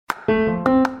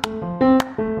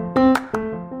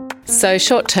So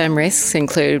short-term risks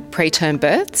include preterm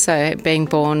birth, so being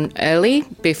born early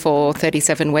before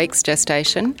 37 weeks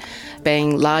gestation,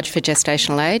 being large for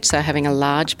gestational age, so having a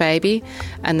large baby,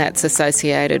 and that's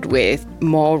associated with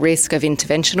more risk of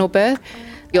interventional birth.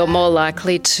 You're more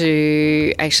likely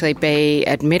to actually be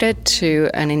admitted to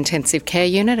an intensive care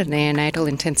unit, a neonatal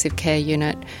intensive care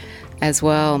unit as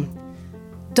well.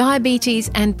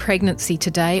 Diabetes and pregnancy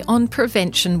today on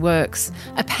Prevention Works.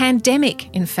 A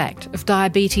pandemic, in fact, of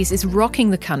diabetes is rocking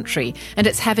the country, and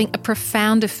it's having a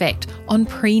profound effect on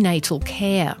prenatal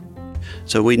care.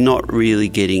 So we're not really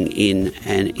getting in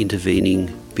and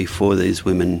intervening before these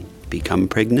women become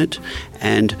pregnant,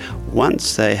 and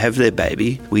once they have their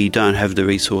baby, we don't have the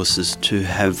resources to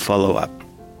have follow-up.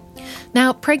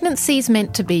 Now, pregnancy is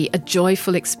meant to be a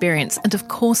joyful experience, and of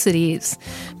course it is,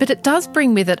 but it does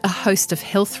bring with it a host of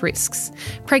health risks.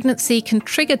 Pregnancy can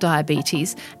trigger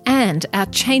diabetes, and our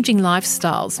changing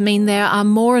lifestyles mean there are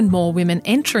more and more women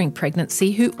entering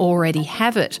pregnancy who already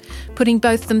have it, putting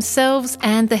both themselves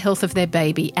and the health of their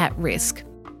baby at risk.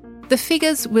 The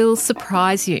figures will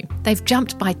surprise you. They've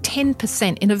jumped by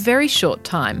 10% in a very short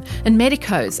time, and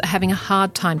medicos are having a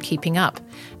hard time keeping up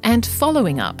and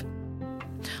following up.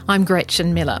 I'm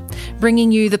Gretchen Miller,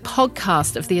 bringing you the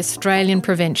podcast of the Australian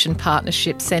Prevention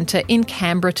Partnership Centre in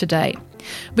Canberra today.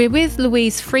 We're with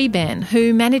Louise Freebairn,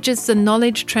 who manages the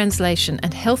Knowledge Translation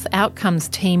and Health Outcomes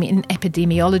team in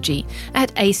epidemiology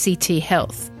at ACT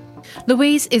Health.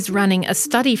 Louise is running a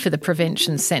study for the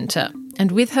Prevention Centre,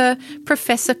 and with her,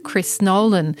 Professor Chris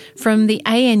Nolan from the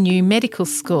ANU Medical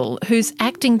School, who's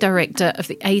acting director of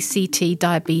the ACT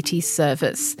Diabetes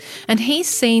Service. And he's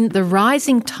seen the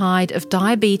rising tide of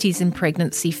diabetes in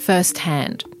pregnancy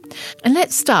firsthand. And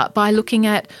let's start by looking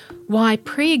at why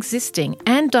pre-existing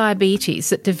and diabetes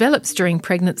that develops during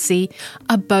pregnancy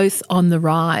are both on the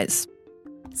rise.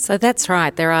 So that's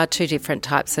right. There are two different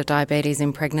types of diabetes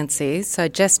in pregnancy. So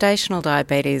gestational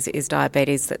diabetes is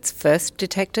diabetes that's first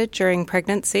detected during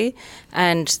pregnancy,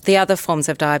 and the other forms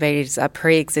of diabetes are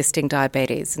pre-existing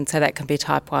diabetes, and so that can be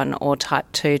type 1 or type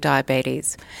 2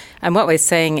 diabetes. And what we're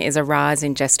seeing is a rise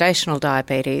in gestational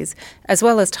diabetes as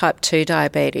well as type 2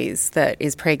 diabetes that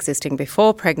is pre-existing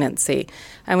before pregnancy.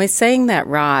 And we're seeing that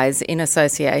rise in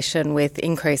association with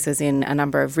increases in a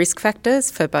number of risk factors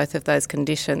for both of those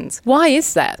conditions. Why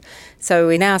is that? So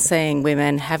we're now seeing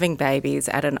women having babies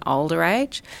at an older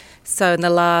age. So in the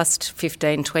last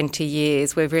 15, 20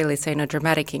 years, we've really seen a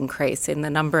dramatic increase in the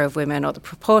number of women, or the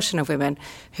proportion of women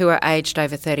who are aged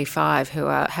over 35 who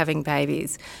are having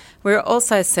babies. We're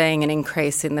also seeing an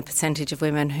increase in the percentage of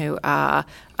women who are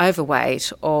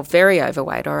overweight or very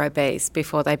overweight or obese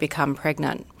before they become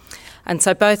pregnant. And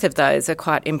so both of those are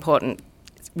quite important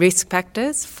risk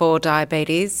factors for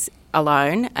diabetes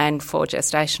alone and for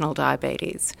gestational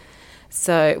diabetes.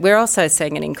 So we're also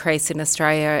seeing an increase in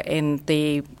Australia in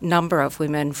the number of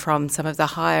women from some of the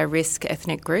higher risk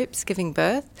ethnic groups giving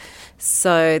birth.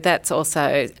 So that's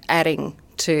also adding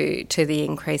to the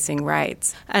increasing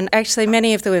rates. And actually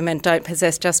many of the women don't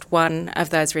possess just one of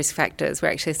those risk factors.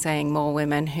 We're actually seeing more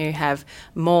women who have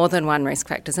more than one risk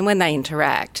factors, and when they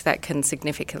interact, that can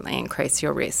significantly increase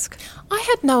your risk. I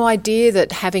had no idea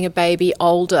that having a baby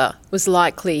older was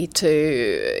likely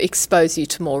to expose you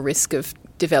to more risk of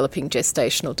developing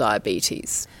gestational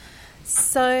diabetes.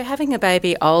 So having a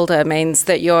baby older means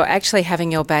that you're actually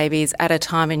having your babies at a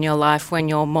time in your life when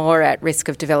you're more at risk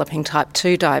of developing type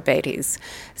 2 diabetes.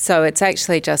 So it's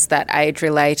actually just that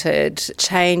age-related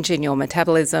change in your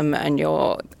metabolism and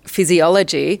your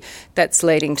physiology that's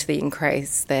leading to the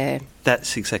increase there.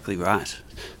 That's exactly right.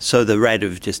 So the rate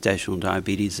of gestational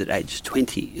diabetes at age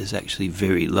 20 is actually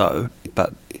very low,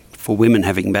 but for women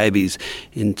having babies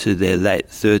into their late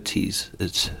 30s,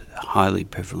 it's highly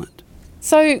prevalent.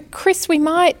 So, Chris, we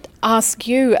might ask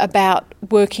you about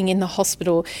working in the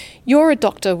hospital. You're a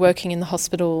doctor working in the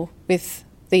hospital with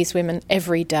these women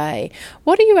every day.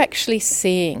 What are you actually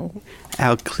seeing?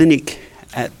 Our clinic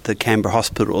at the Canberra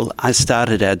Hospital, I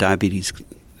started our diabetes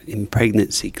in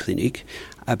pregnancy clinic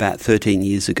about 13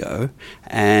 years ago,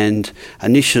 and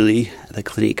initially the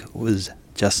clinic was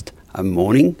just a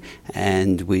morning,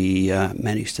 and we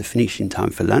managed to finish in time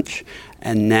for lunch,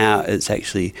 and now it's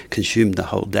actually consumed the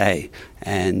whole day,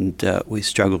 and we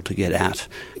struggle to get out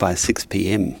by 6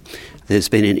 p.m. There's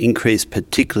been an increase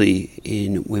particularly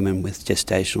in women with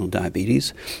gestational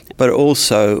diabetes, but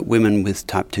also women with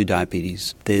type 2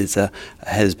 diabetes.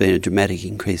 Has been a dramatic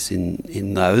increase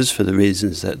in those for the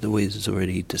reasons that Louise has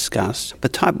already discussed.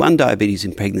 But type 1 diabetes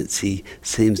in pregnancy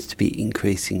seems to be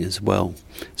increasing as well.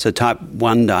 So type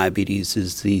 1 diabetes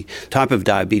is the type of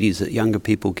diabetes that younger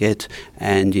people get,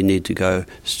 and you need to go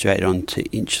straight on to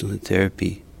insulin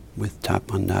therapy with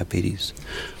type 1 diabetes.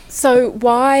 So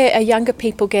why are younger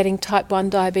people getting type 1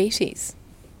 diabetes?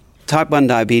 Type 1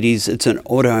 diabetes, it's an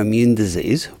autoimmune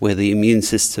disease where the immune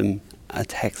system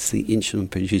attacks the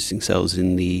insulin-producing cells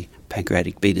in the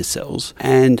pancreatic beta cells.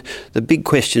 And the big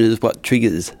question is what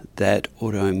triggers that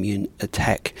autoimmune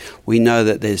attack. We know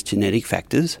that there's genetic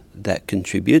factors that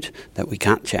contribute that we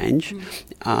can't change,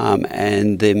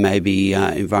 and there may be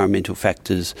environmental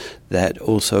factors that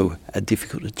also are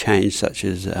difficult to change, such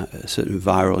as certain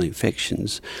viral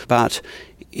infections. But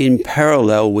in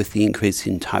parallel with the increase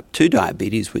in type 2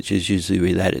 diabetes, which is usually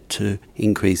related to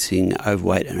increasing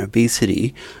overweight and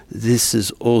obesity, this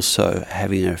is also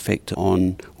having an effect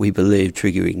on, we believe,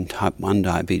 triggering type 1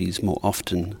 diabetes more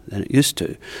often than it used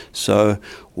to. So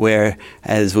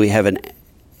whereas we have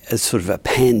a sort of a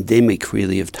pandemic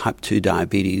really of type 2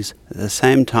 diabetes, at the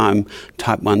same time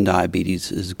type 1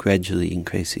 diabetes is gradually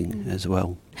increasing as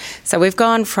well. So we've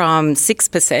gone from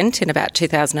 6% in about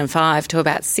 2005 to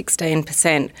about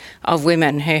 16% of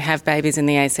women who have babies in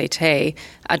the ACT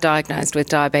are diagnosed with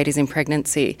diabetes in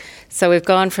pregnancy. So we've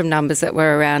gone from numbers that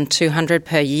were around 200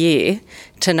 per year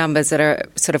to numbers that are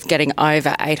sort of getting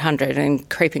over 800 and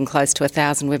creeping close to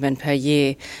 1,000 women per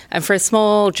year. And for a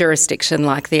small jurisdiction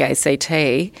like the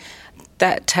ACT,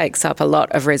 that takes up a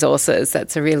lot of resources.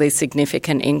 That's a really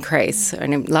significant increase.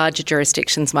 And larger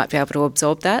jurisdictions might be able to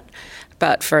absorb that.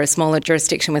 But for a smaller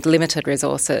jurisdiction with limited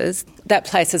resources, that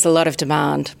places a lot of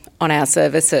demand on our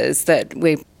services that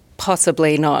we're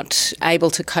possibly not able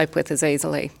to cope with as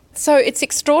easily. So it's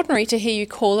extraordinary to hear you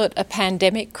call it a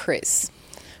pandemic, Chris.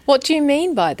 What do you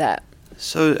mean by that?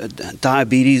 So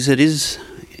diabetes,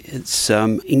 it's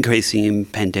increasing in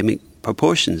pandemic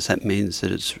proportions. That means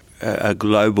that it's a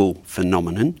global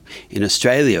phenomenon. In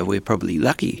Australia, we're probably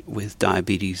lucky with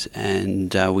diabetes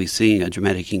and we're seeing a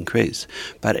dramatic increase.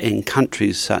 But in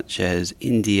countries such as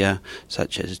India,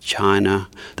 such as China,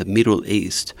 the Middle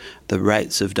East, the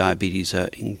rates of diabetes are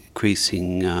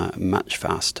increasing much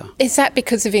faster. Is that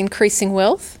because of increasing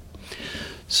wealth?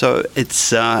 So it's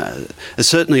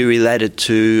certainly related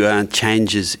to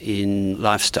changes in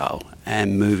lifestyle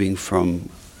and moving from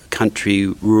country,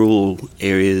 rural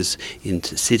areas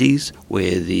into cities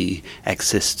where the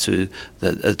access to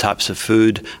the types of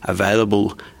food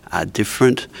available are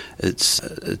different. It's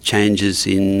changes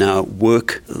in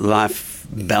work-life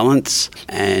balance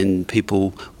and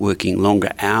people working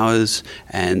longer hours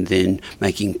and then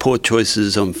making poor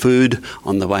choices on food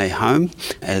on the way home,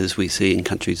 as we see in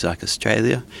countries like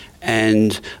Australia,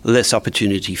 and less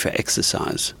opportunity for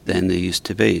exercise than there used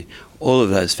to be. All of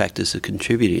those factors are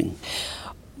contributing.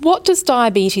 What does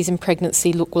diabetes in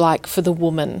pregnancy look like for the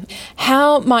woman?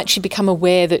 How might she become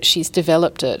aware that she's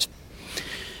developed it?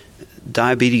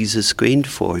 Diabetes is screened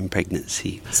for in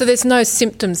pregnancy. So there's no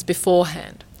symptoms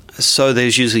beforehand? So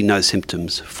there's usually no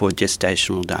symptoms for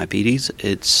gestational diabetes.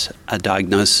 It's a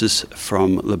diagnosis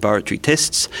from laboratory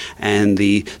tests, and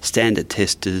the standard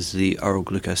test is the oral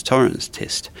glucose tolerance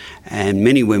test. And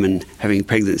many women having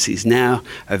pregnancies now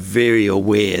are very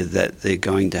aware that they're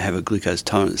going to have a glucose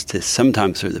tolerance test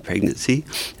sometime through the pregnancy.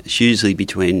 It's usually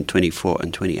between 24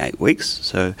 and 28 weeks,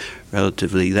 so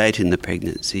relatively late in the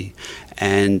pregnancy.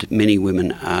 And many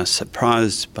women are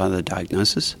surprised by the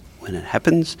diagnosis when it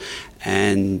happens,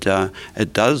 and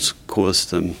it does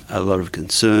cause them a lot of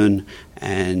concern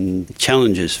and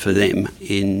challenges for them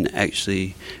in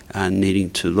actually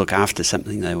needing to look after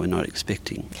something they were not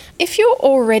expecting. If you're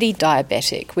already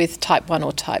diabetic with type 1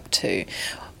 or type 2,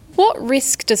 what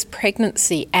risk does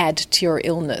pregnancy add to your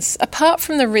illness? Apart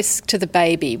from the risk to the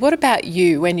baby, what about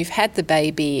you when you've had the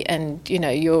baby and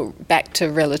you're back to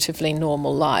relatively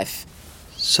normal life?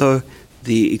 So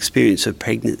the experience of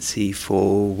pregnancy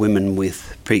for women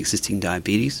with pre-existing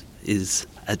diabetes is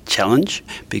a challenge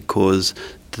because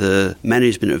the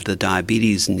management of the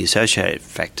diabetes and the associated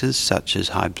factors such as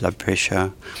high blood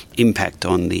pressure impact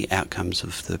on the outcomes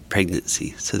of the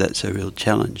pregnancy. So that's a real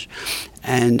challenge.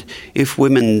 And if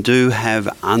women do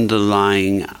have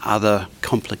underlying other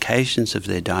complications of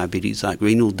their diabetes, like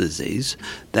renal disease,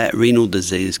 that renal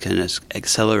disease can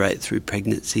accelerate through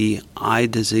pregnancy. Eye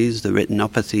disease, the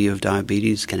retinopathy of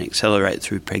diabetes, can accelerate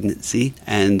through pregnancy,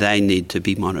 and they need to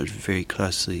be monitored very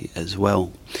closely as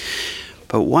well.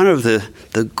 But one of the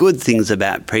good things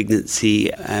about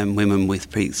pregnancy and women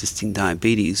with pre-existing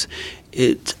diabetes,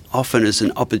 it often is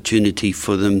an opportunity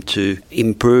for them to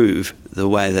improve the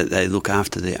way that they look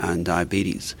after their own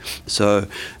diabetes. So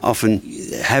often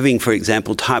having, for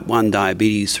example, type 1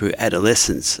 diabetes through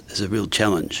adolescence is a real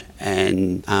challenge,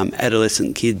 and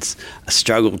adolescent kids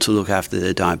struggle to look after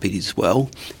their diabetes well,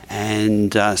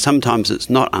 and sometimes it's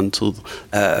not until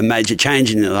a major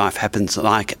change in their life happens,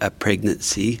 like a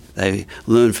pregnancy, they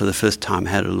learn for the first time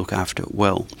how to look after it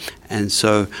well. And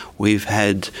so we've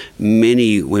had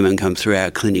many women come through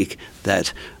our clinic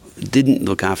that didn't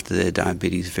look after their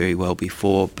diabetes very well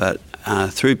before, but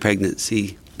through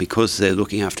pregnancy, because they're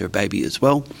looking after a baby as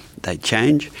well, they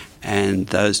change, and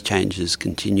those changes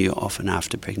continue often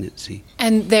after pregnancy.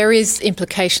 And there is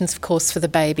implications, of course, for the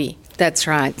baby. That's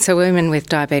right. So women with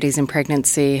diabetes in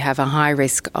pregnancy have a high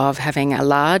risk of having a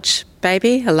large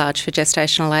baby, a large for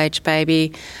gestational age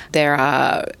baby. There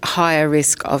are higher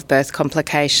risk of birth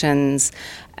complications,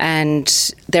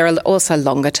 and there are also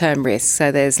longer-term risks.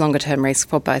 So there's longer-term risk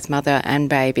for both mother and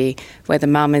baby, where the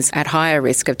mum is at higher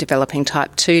risk of developing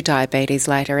type 2 diabetes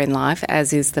later in life,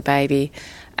 as is the baby.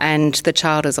 And the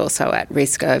child is also at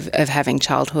risk of having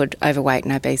childhood overweight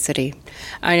and obesity.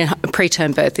 I mean,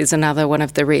 preterm birth is another one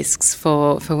of the risks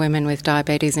for women with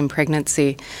diabetes in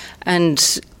pregnancy.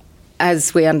 And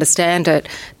as we understand it,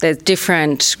 the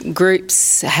different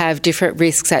groups have different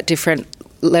risks at different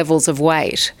levels of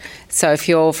weight. So if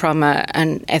you're from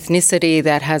an ethnicity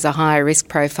that has a higher risk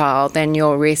profile, then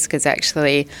your risk is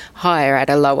actually higher at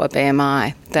a lower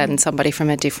BMI than somebody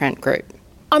from a different group.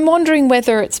 I'm wondering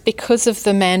whether it's because of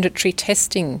the mandatory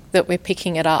testing that we're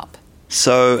picking it up.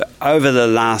 So over the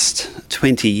last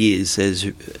 20 years,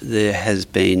 there has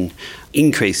been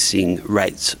increasing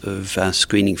rates of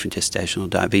screening for gestational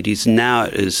diabetes. Now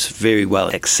it is very well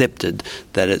accepted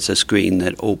that it's a screen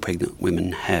that all pregnant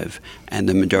women have, and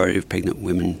the majority of pregnant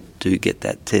women do get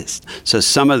that test. So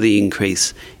some of the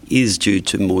increase is due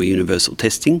to more universal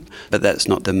testing, but that's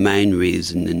not the main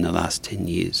reason in the last 10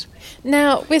 years.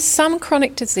 Now, with some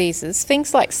chronic diseases,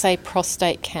 things like, say,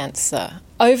 prostate cancer,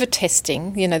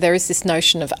 over-testing, there is this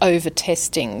notion of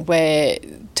over-testing where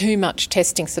too much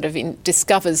testing sort of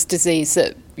discovers disease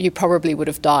that you probably would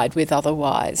have died with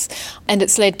otherwise. And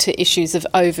it's led to issues of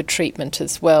over-treatment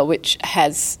as well, which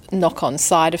has knock-on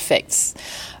side effects.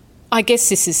 I guess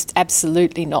this is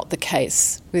absolutely not the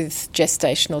case with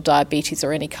gestational diabetes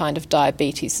or any kind of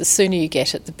diabetes. The sooner you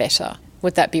get it, the better.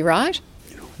 Would that be right?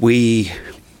 We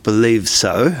believe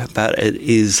so, but it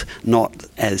is not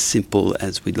as simple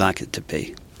as we'd like it to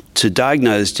be. To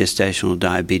diagnose gestational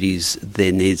diabetes,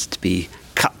 there needs to be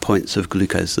cut points of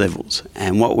glucose levels.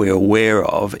 And what we're aware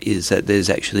of is that there's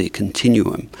actually a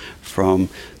continuum from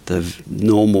the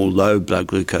normal low blood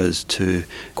glucose to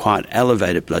quite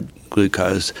elevated blood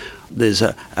glucose. There's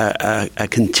a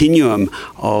continuum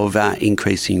of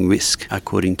increasing risk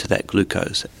according to that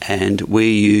glucose. And where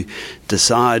you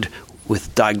decide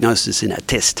with diagnosis in a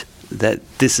test that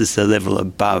this is the level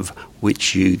above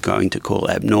which you're going to call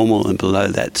abnormal, and below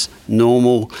that's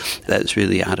normal, that's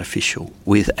really artificial.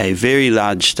 With a very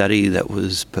large study that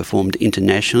was performed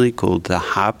internationally called the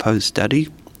HARPO study,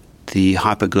 the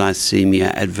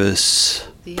Hypoglycemia Adverse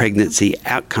Pregnancy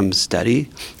Outcomes Study,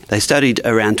 they studied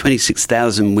around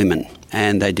 26,000 women,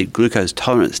 and they did glucose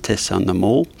tolerance tests on them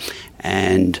all,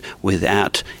 and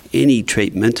without any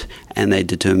treatment, and they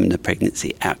determined the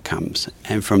pregnancy outcomes.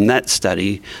 And from that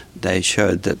study, they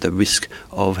showed that the risk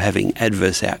of having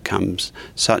adverse outcomes,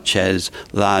 such as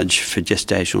large for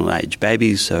gestational age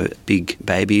babies, so big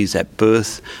babies at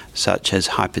birth, such as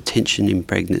hypertension in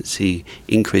pregnancy,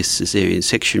 increased caesarean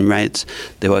section rates,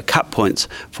 there were cut points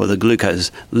for the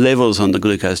glucose levels on the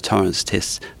glucose tolerance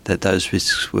tests that those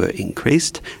risks were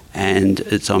increased, and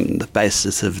it's on the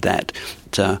basis of that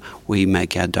we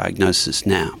make our diagnosis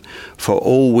now. For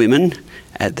all women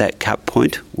at that cut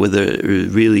point, whether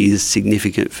it really is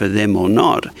significant for them or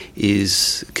not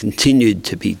is continued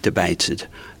to be debated.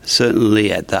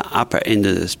 Certainly at the upper end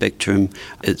of the spectrum,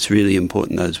 it's really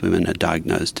important those women are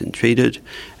diagnosed and treated.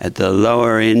 At the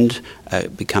lower end,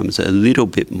 it becomes a little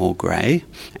bit more grey,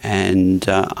 and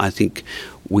I think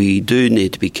we do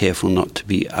need to be careful not to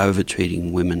be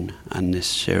over-treating women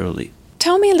unnecessarily.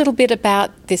 Tell me a little bit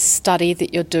about this study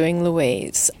that you're doing,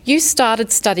 Louise. You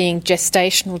started studying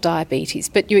gestational diabetes,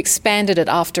 but you expanded it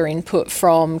after input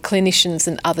from clinicians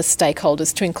and other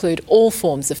stakeholders to include all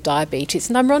forms of diabetes,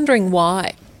 and I'm wondering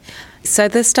why. So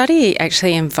the study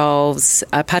actually involves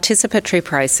a participatory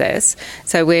process.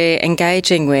 So we're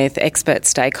engaging with expert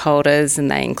stakeholders, and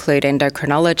they include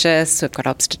endocrinologists, we've got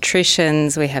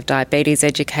obstetricians, we have diabetes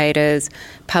educators,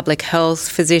 public health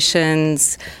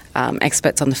physicians,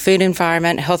 experts on the food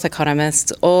environment, health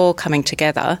economists, all coming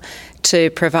together to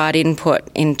provide input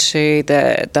into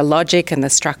the logic and the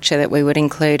structure that we would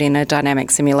include in a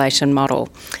dynamic simulation model.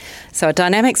 So a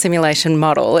dynamic simulation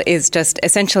model is just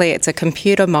essentially it's a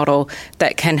computer model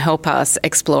that can help us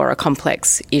explore a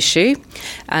complex issue.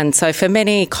 And so for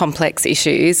many complex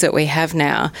issues that we have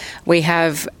now, we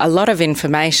have a lot of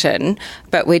information,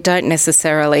 but we don't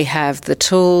necessarily have the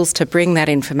tools to bring that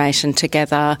information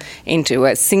together into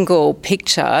a single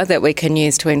picture that we can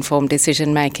use to inform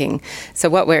decision making. So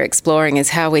what we're exploring is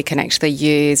how we can actually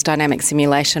use dynamic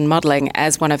simulation modelling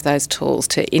as one of those tools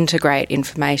to integrate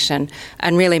information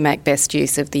and really make best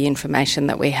use of the information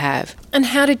that we have. And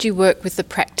how did you work with the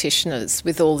practitioners,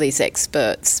 with all these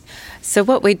experts? So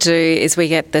what we do is we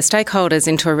get the stakeholders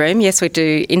into a room. Yes, we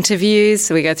do interviews.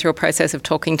 So we go through a process of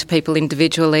talking to people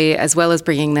individually as well as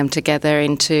bringing them together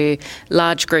into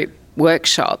large group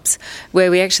workshops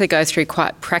where we actually go through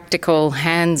quite practical,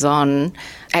 hands-on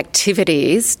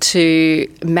activities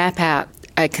to map out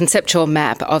a conceptual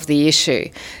map of the issue.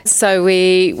 So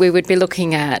we would be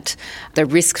looking at the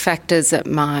risk factors that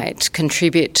might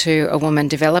contribute to a woman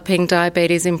developing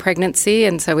diabetes in pregnancy,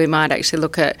 and so we might actually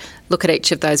look at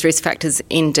each of those risk factors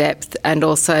in depth and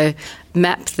also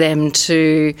map them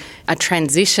to a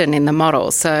transition in the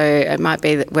model. So it might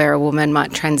be that where a woman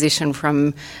might transition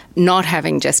from not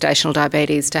having gestational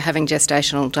diabetes to having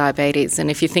gestational diabetes. And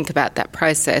if you think about that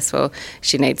process, well,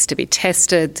 she needs to be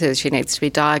tested, so she needs to be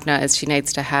diagnosed, she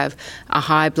needs to have a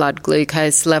high blood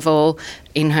glucose level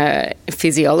in her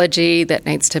physiology that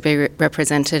needs to be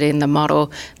represented in the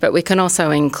model. But we can also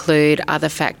include other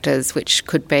factors, which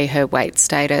could be her weight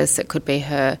status, it could be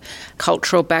her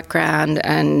cultural background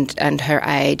and her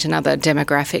age and other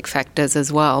demographic factors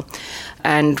as well.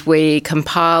 And we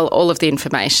compile all of the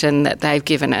information that they've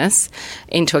given us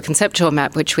into a conceptual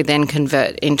map, which we then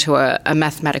convert into a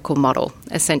mathematical model,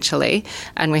 essentially.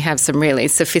 And we have some really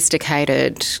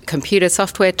sophisticated computer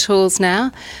software tools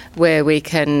now where we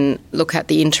can look at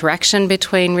the interaction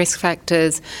between risk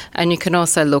factors, and you can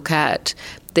also look at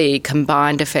the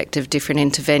combined effect of different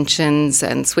interventions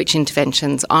and switch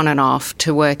interventions on and off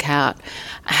to work out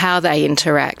how they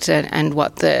interact and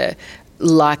what the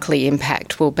likely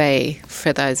impact will be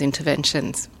for those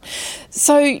interventions.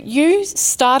 So you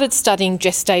started studying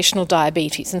gestational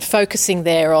diabetes and focusing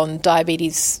there on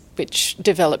diabetes which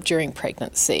developed during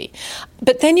pregnancy.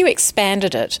 But then you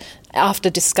expanded it after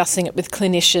discussing it with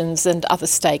clinicians and other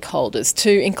stakeholders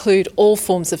to include all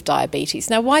forms of diabetes.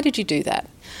 Now, why did you do that?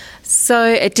 So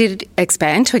it did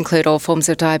expand to include all forms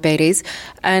of diabetes,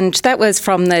 and that was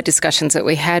from the discussions that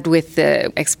we had with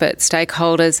the expert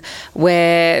stakeholders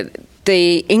where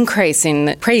the increase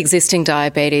in pre-existing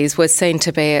diabetes was seen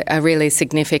to be a really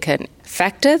significant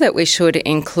factor that we should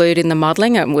include in the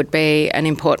modelling and would be an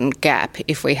important gap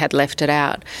if we had left it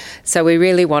out. So we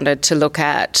really wanted to look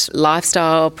at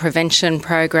lifestyle prevention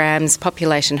programs,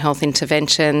 population health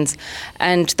interventions,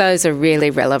 and those are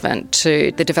really relevant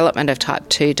to the development of type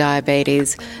 2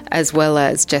 diabetes as well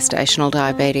as gestational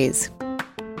diabetes.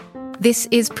 This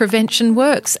is Prevention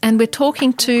Works, and we're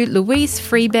talking to Louise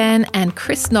Freeban and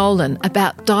Chris Nolan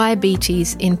about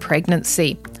diabetes in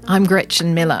pregnancy. I'm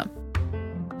Gretchen Miller.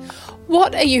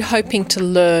 What are you hoping to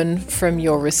learn from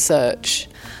your research?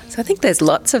 So I think there's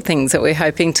lots of things that we're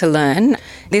hoping to learn.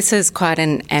 This is quite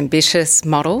an ambitious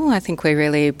model. I think we're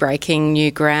really breaking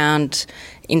new ground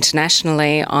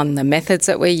internationally on the methods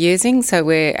that we're using. So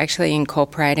we're actually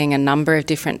incorporating a number of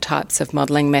different types of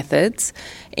modelling methods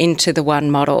into the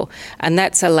one model. And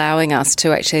that's allowing us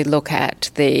to actually look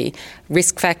at the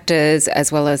risk factors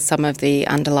as well as some of the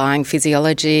underlying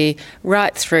physiology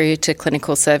right through to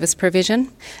clinical service provision.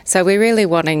 So we're really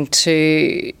wanting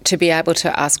to be able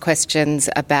to ask questions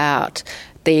about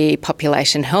the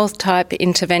population health type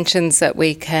interventions that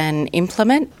we can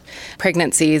implement.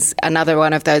 Pregnancy is another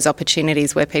one of those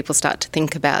opportunities where people start to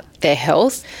think about their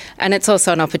health, and it's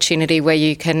also an opportunity where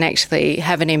you can actually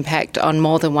have an impact on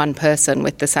more than one person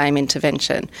with the same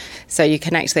intervention. So you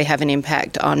can actually have an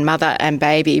impact on mother and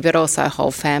baby, but also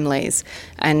whole families,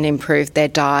 and improve their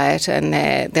diet and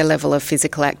their level of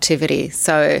physical activity.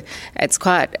 So it's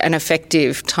quite an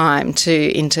effective time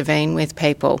to intervene with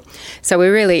people. So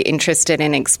we're really interested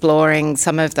in exploring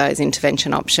some of those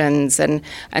intervention options and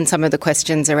some of the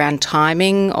questions around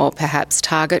timing or perhaps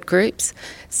target groups.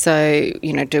 So,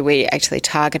 do we actually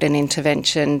target an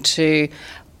intervention to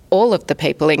all of the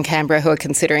people in Canberra who are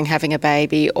considering having a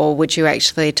baby, or would you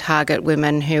actually target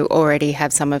women who already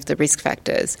have some of the risk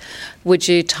factors? Would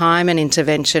you time an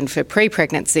intervention for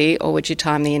pre-pregnancy, or would you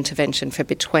time the intervention for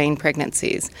between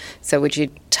pregnancies? So would you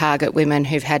target women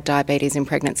who've had diabetes in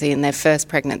pregnancy in their first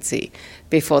pregnancy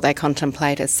before they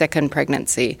contemplate a second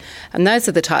pregnancy? And those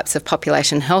are the types of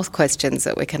population health questions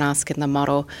that we can ask in the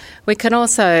model. We can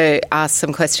also ask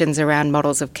some questions around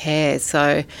models of care.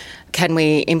 So can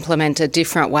we implement a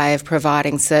different way of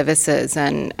providing services,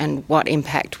 and what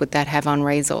impact would that have on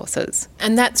resources?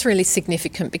 And that's really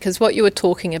significant, because what you were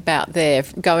talking about there,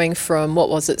 going from,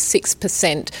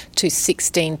 6% to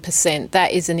 16%,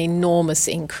 that is an enormous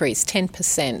increase,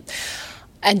 10%.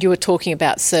 And you were talking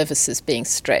about services being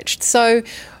stretched. So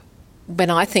when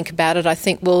I think about it, I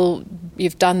think, well,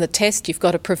 you've done the test, you've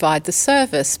got to provide the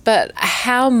service. But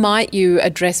how might you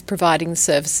address providing the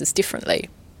services differently?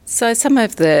 So some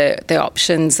of the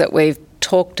options that we've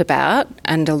talked about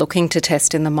and are looking to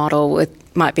test in the model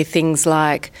might be things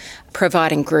like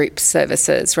providing group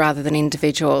services rather than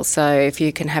individual. So if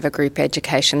you can have a group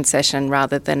education session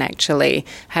rather than actually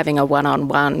having a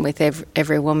one-on-one with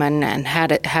every woman, and how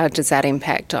does that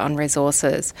impact on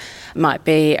resources? Might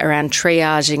be around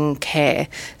triaging care.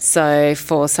 So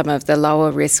for some of the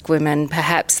lower risk women,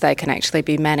 perhaps they can actually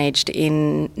be managed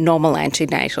in normal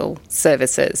antenatal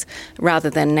services rather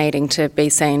than needing to be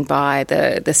seen by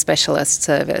the specialist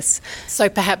service. So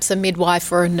perhaps a midwife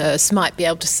or a nurse might be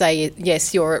able to say,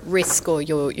 yes, you're at risk, or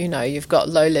you've got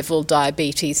low-level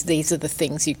diabetes, these are the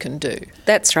things you can do.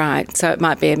 That's right. So it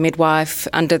might be a midwife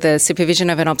under the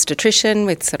supervision of an obstetrician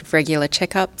with sort of regular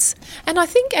checkups. And I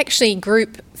think actually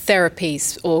group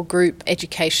therapies or group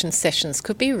education sessions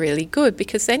could be really good,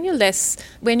 because then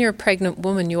when you're a pregnant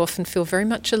woman, you often feel very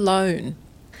much alone.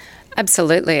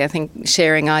 Absolutely. I think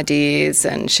sharing ideas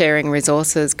and sharing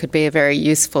resources could be a very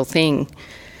useful thing.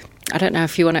 I don't know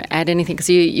if you want to add anything, because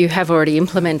you have already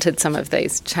implemented some of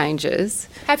these changes.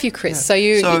 Have you, Chris? Yeah. So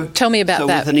you tell me about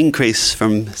that. So with an increase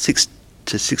from 6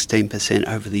 to 16%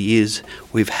 over the years,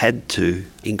 we've had to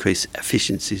increase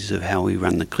efficiencies of how we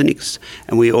run the clinics,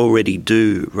 and we already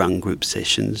do run group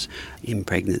sessions in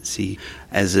pregnancy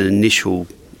as an initial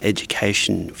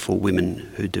education for women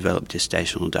who develop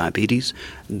gestational diabetes.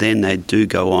 Then they do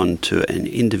go on to an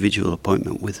individual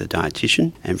appointment with a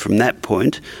dietitian, and from that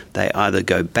point they either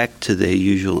go back to their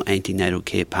usual antenatal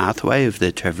care pathway if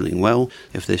they're travelling well.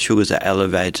 If their sugars are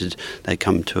elevated, they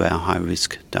come to our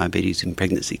high-risk diabetes in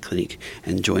pregnancy clinic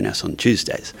and join us on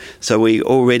Tuesdays. So we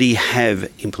already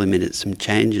have implemented some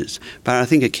changes, but I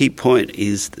think a key point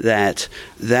is that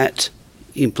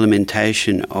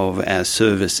implementation of our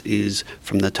service is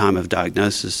from the time of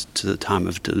diagnosis to the time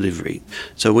of delivery.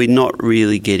 So we're not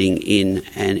really getting in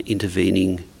and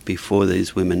intervening before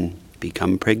these women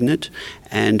become pregnant,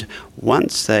 and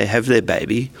once they have their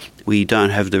baby, we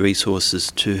don't have the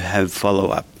resources to have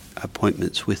follow-up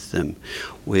appointments with them.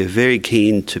 We're very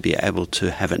keen to be able to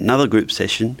have another group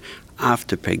session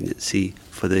after pregnancy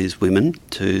for these women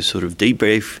to sort of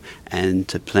debrief and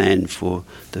to plan for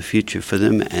the future for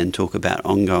them and talk about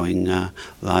ongoing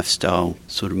lifestyle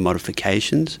sort of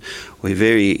modifications. We're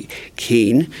very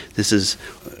keen. This is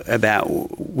about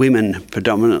women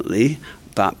predominantly,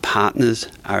 but partners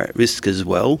are at risk as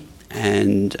well,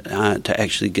 and to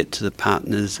actually get to the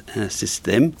partners and assist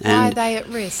them. Why are they at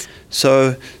risk?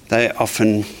 So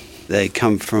they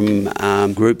come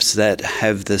from groups that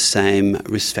have the same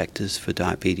risk factors for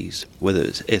diabetes, whether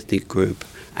it's ethnic group,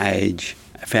 age,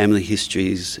 family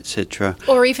histories, etc.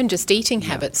 Or even just eating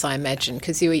habits, I imagine,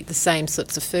 because you eat the same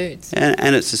sorts of foods.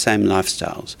 And it's the same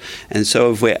lifestyles. And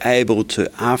so if we're able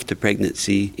to, after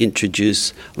pregnancy,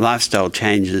 introduce lifestyle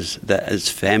changes that is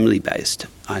family-based,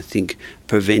 I think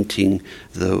preventing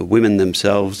the women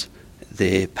themselves,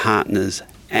 their partners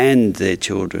and their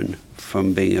children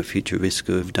from being a future risk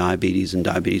of diabetes and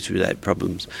diabetes-related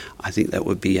problems, I think that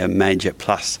would be a major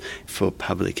plus for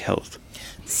public health.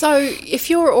 So if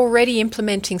you're already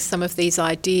implementing some of these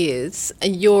ideas,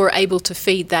 you're able to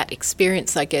feed that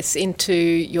experience, I guess, into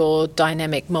your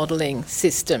dynamic modelling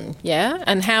system, yeah?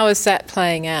 And how is that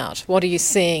playing out? What are you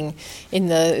seeing in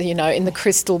the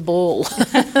crystal ball?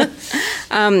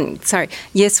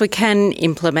 Yes, we can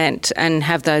implement and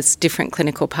have those different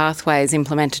clinical pathways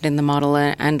implemented in the model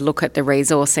and look at the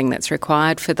resourcing that's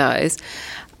required for those.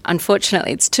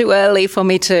 Unfortunately, it's too early for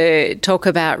me to talk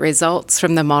about results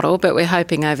from the model, but we're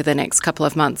hoping over the next couple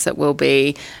of months that we'll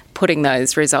be putting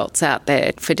those results out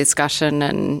there for discussion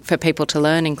and for people to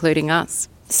learn, including us.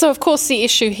 So, of course, the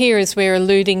issue here, as we're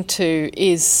alluding to,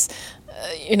 is,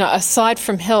 aside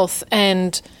from health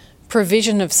and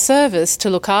provision of service to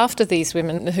look after these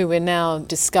women who we're now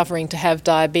discovering to have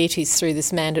diabetes through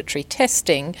this mandatory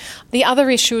testing. The other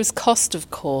issue is cost,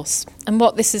 of course, and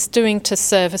what this is doing to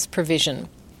service provision.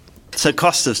 So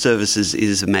cost of services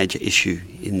is a major issue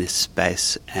in this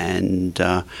space, and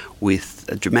with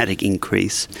a dramatic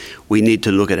increase, we need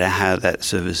to look at how that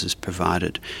service is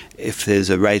provided. If there's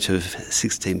a rate of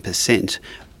 16%,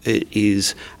 it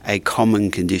is a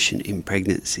common condition in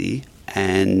pregnancy,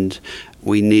 and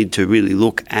we need to really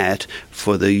look at,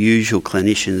 for the usual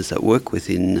clinicians that work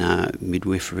within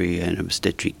midwifery and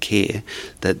obstetric care,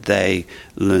 that they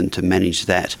learn to manage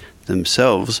that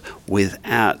themselves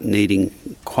without needing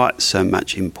quite so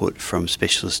much input from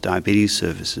specialist diabetes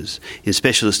services. In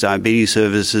specialist diabetes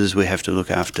services, we have to look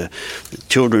after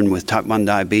children with type 1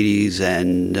 diabetes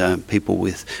and people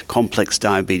with complex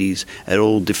diabetes at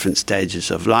all different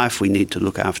stages of life. We need to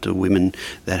look after women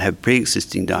that have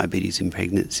pre-existing diabetes in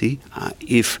pregnancy.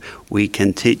 If we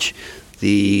can teach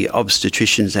the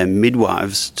obstetricians and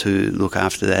midwives to look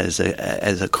after that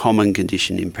as a common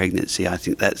condition in pregnancy, I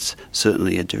think that's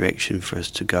certainly a direction for us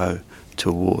to go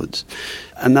towards.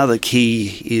 Another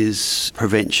key is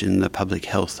prevention, the public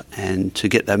health, and to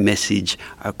get that message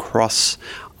across.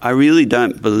 I really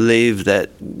don't believe that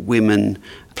women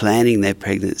planning their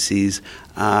pregnancies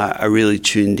are really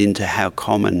tuned into how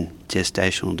common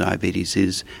gestational diabetes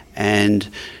is and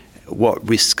what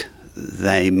risk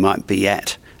they might be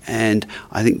at. And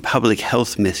I think public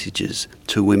health messages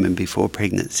to women before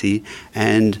pregnancy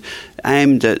and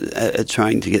aimed at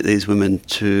trying to get these women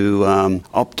to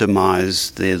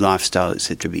optimise their lifestyle,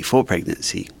 etc., before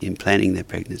pregnancy, in planning their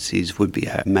pregnancies, would be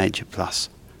a major plus.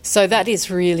 So that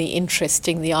is really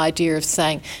interesting, the idea of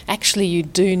saying, actually, you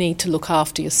do need to look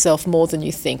after yourself more than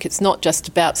you think. It's not just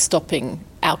about stopping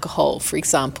alcohol, for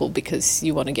example, because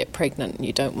you want to get pregnant and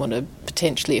you don't want to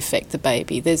potentially affect the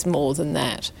baby. There's more than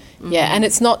that. Mm-hmm. Yeah, and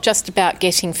it's not just about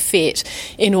getting fit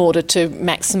in order to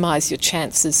maximise your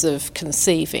chances of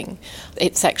conceiving.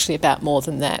 It's actually about more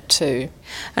than that too.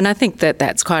 And I think that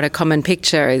that's quite a common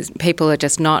picture, is people are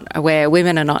just not aware,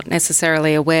 women are not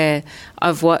necessarily aware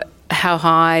of how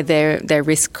high their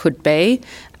risk could be,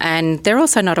 and they're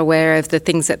also not aware of the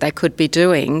things that they could be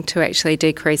doing to actually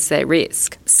decrease their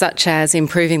risk, such as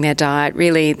improving their diet,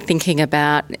 really thinking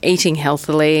about eating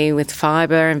healthily with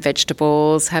fibre and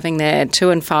vegetables, having their 2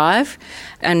 and 5,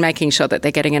 and making sure that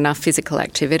they're getting enough physical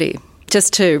activity,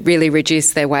 just to really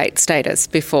reduce their weight status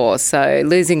before. So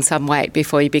losing some weight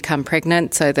before you become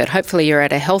pregnant so that hopefully you're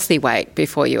at a healthy weight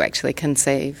before you actually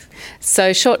conceive.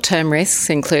 So short-term risks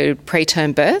include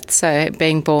preterm birth, so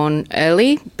being born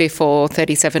early before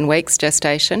 37 weeks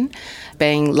gestation,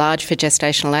 being large for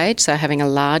gestational age, so having a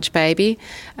large baby,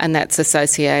 and that's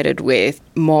associated with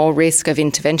more risk of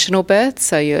interventional birth,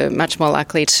 so you're much more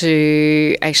likely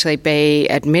to actually be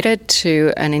admitted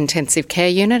to an intensive care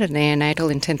unit, a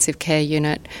neonatal intensive care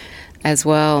unit as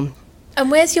well.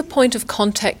 And where's your point of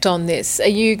contact on this? Are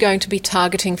you going to be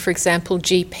targeting, for example,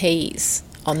 GPs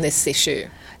on this issue?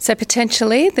 So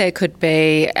potentially there could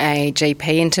be a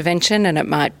GP intervention, and it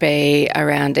might be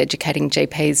around educating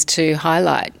GPs to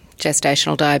highlight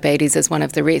gestational diabetes as one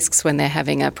of the risks when they're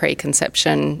having a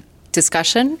preconception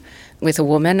discussion with a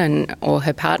woman or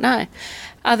her partner.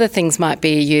 Other things might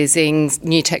be using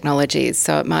new technologies,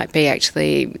 so it might be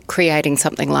actually creating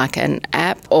something like an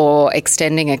app or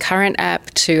extending a current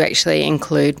app to actually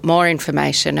include more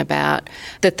information about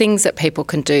the things that people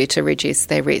can do to reduce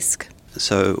their risk.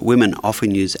 So women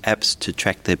often use apps to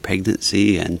track their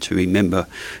pregnancy and to remember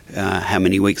how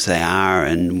many weeks they are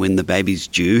and when the baby's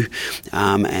due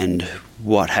and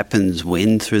what happens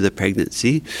when through the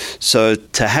pregnancy. So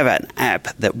to have an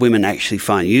app that women actually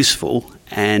find useful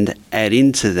and add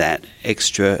into that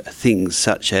extra things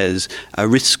such as a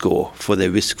risk score for their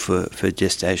risk for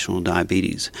gestational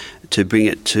diabetes, to bring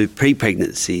it to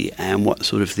pre-pregnancy and what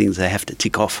sort of things they have to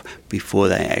tick off before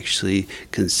they actually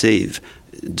conceive.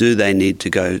 Do they need to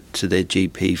go to their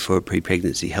GP for a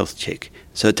pre-pregnancy health check?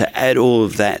 So to add all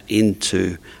of that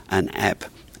into an app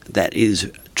that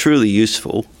is truly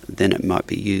useful, then it might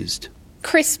be used.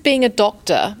 Chris, being a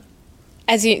doctor,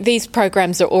 these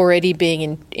programs are already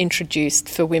being introduced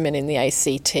for women in the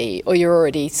ACT, or you're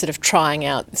already sort of trying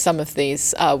out some of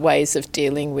these ways of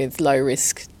dealing with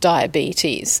low-risk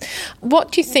diabetes.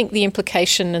 What do you think the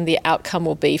implication and the outcome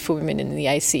will be for women in the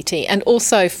ACT and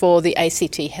also for the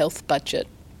ACT health budget?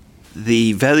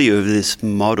 The value of this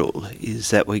model is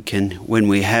that we can, when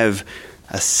we have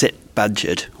a set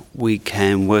budget, we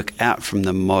can work out from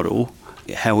the model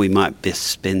how we might best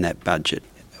spend that budget.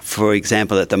 For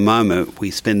example, at the moment,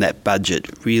 we spend that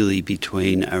budget really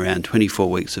between around 24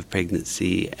 weeks of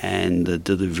pregnancy and the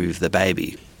delivery of the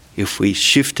baby. if we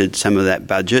shifted some of that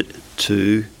budget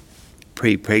to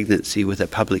pre-pregnancy with a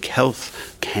public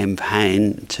health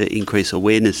campaign to increase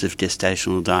awareness of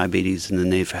gestational diabetes and the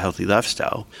need for healthy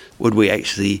lifestyle, would we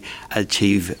actually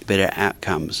achieve better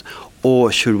outcomes?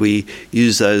 Or should we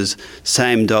use those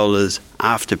same dollars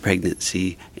after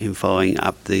pregnancy in following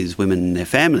up these women and their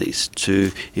families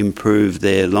to improve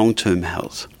their long-term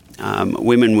health?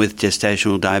 Women with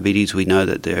gestational diabetes, we know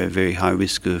that they're at a very high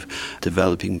risk of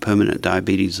developing permanent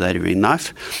diabetes later in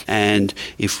life. And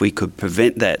if we could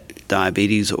prevent that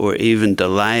diabetes or even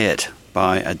delay it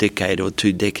by a decade or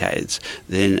 2 decades,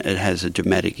 then it has a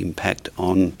dramatic impact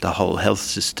on the whole health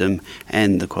system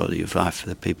and the quality of life for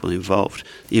the people involved.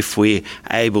 If we're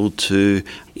able to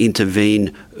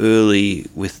intervene early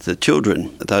with the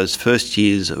children, those first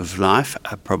years of life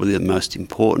are probably the most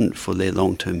important for their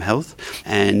long-term health,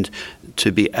 and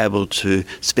to be able to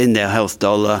spend our health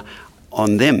dollar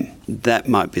on them, that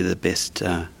might be the best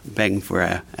bang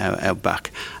for our buck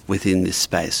within this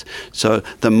space. So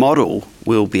the model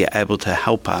will be able to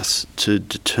help us to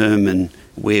determine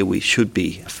where we should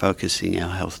be focusing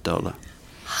our health dollar.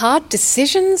 Hard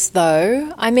decisions,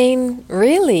 though. I mean,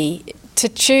 really, to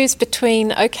choose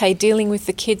between, dealing with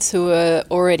the kids who are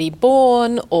already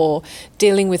born or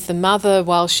dealing with the mother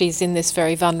while she's in this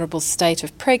very vulnerable state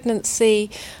of pregnancy,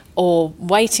 or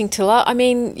waiting till...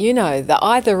 the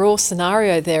either-or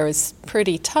scenario there is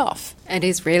pretty tough. It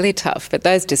is really tough, but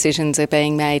those decisions are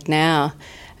being made now.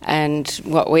 And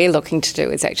what we're looking to do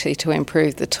is actually to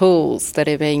improve the tools that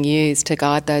are being used to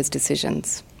guide those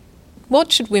decisions.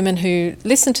 What should women who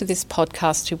listen to this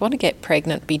podcast who want to get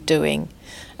pregnant be doing?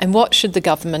 And what should the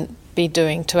government be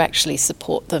doing to actually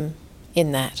support them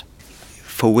in that?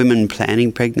 For women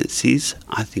planning pregnancies,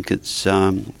 I think it's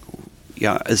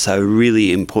a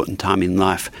really important time in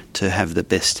life to have the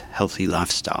best healthy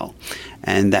lifestyle.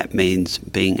 And that means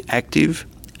being active.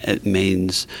 It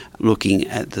means looking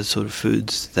at the sort of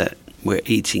foods that we're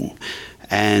eating.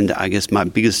 And I guess my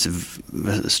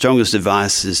strongest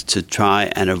advice is to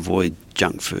try and avoid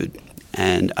junk food.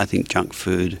 And I think junk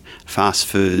food, fast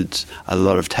foods, a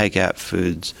lot of takeout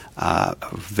foods are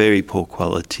very poor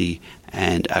quality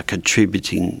and are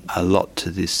contributing a lot to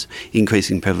this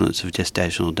increasing prevalence of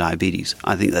gestational diabetes.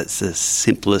 I think that's the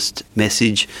simplest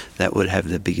message that would have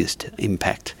the biggest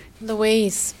impact.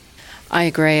 Louise? I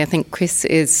agree. I think Chris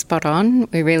is spot on.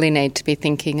 We really need to be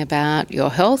thinking about your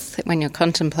health when you're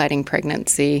contemplating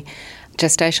pregnancy.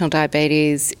 Gestational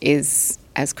diabetes is,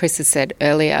 as Chris has said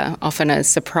earlier, often a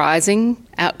surprising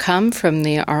outcome from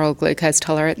the oral glucose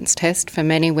tolerance test for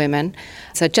many women.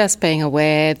 So just being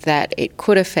aware that it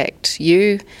could affect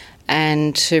you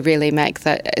and to really make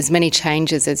as many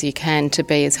changes as you can to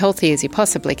be as healthy as you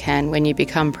possibly can when you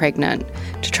become pregnant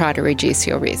to try to reduce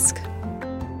your risk.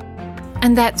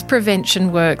 And that's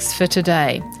Prevention Works for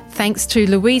today. Thanks to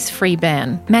Louise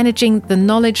Freeban, managing the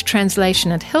Knowledge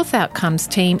Translation and Health Outcomes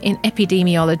team in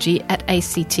epidemiology at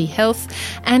ACT Health,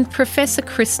 and Professor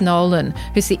Chris Nolan,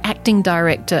 who's the Acting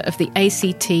Director of the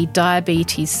ACT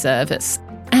Diabetes Service.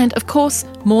 And of course,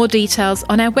 more details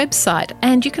on our website,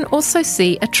 and you can also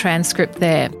see a transcript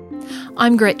there.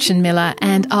 I'm Gretchen Miller,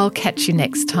 and I'll catch you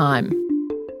next time.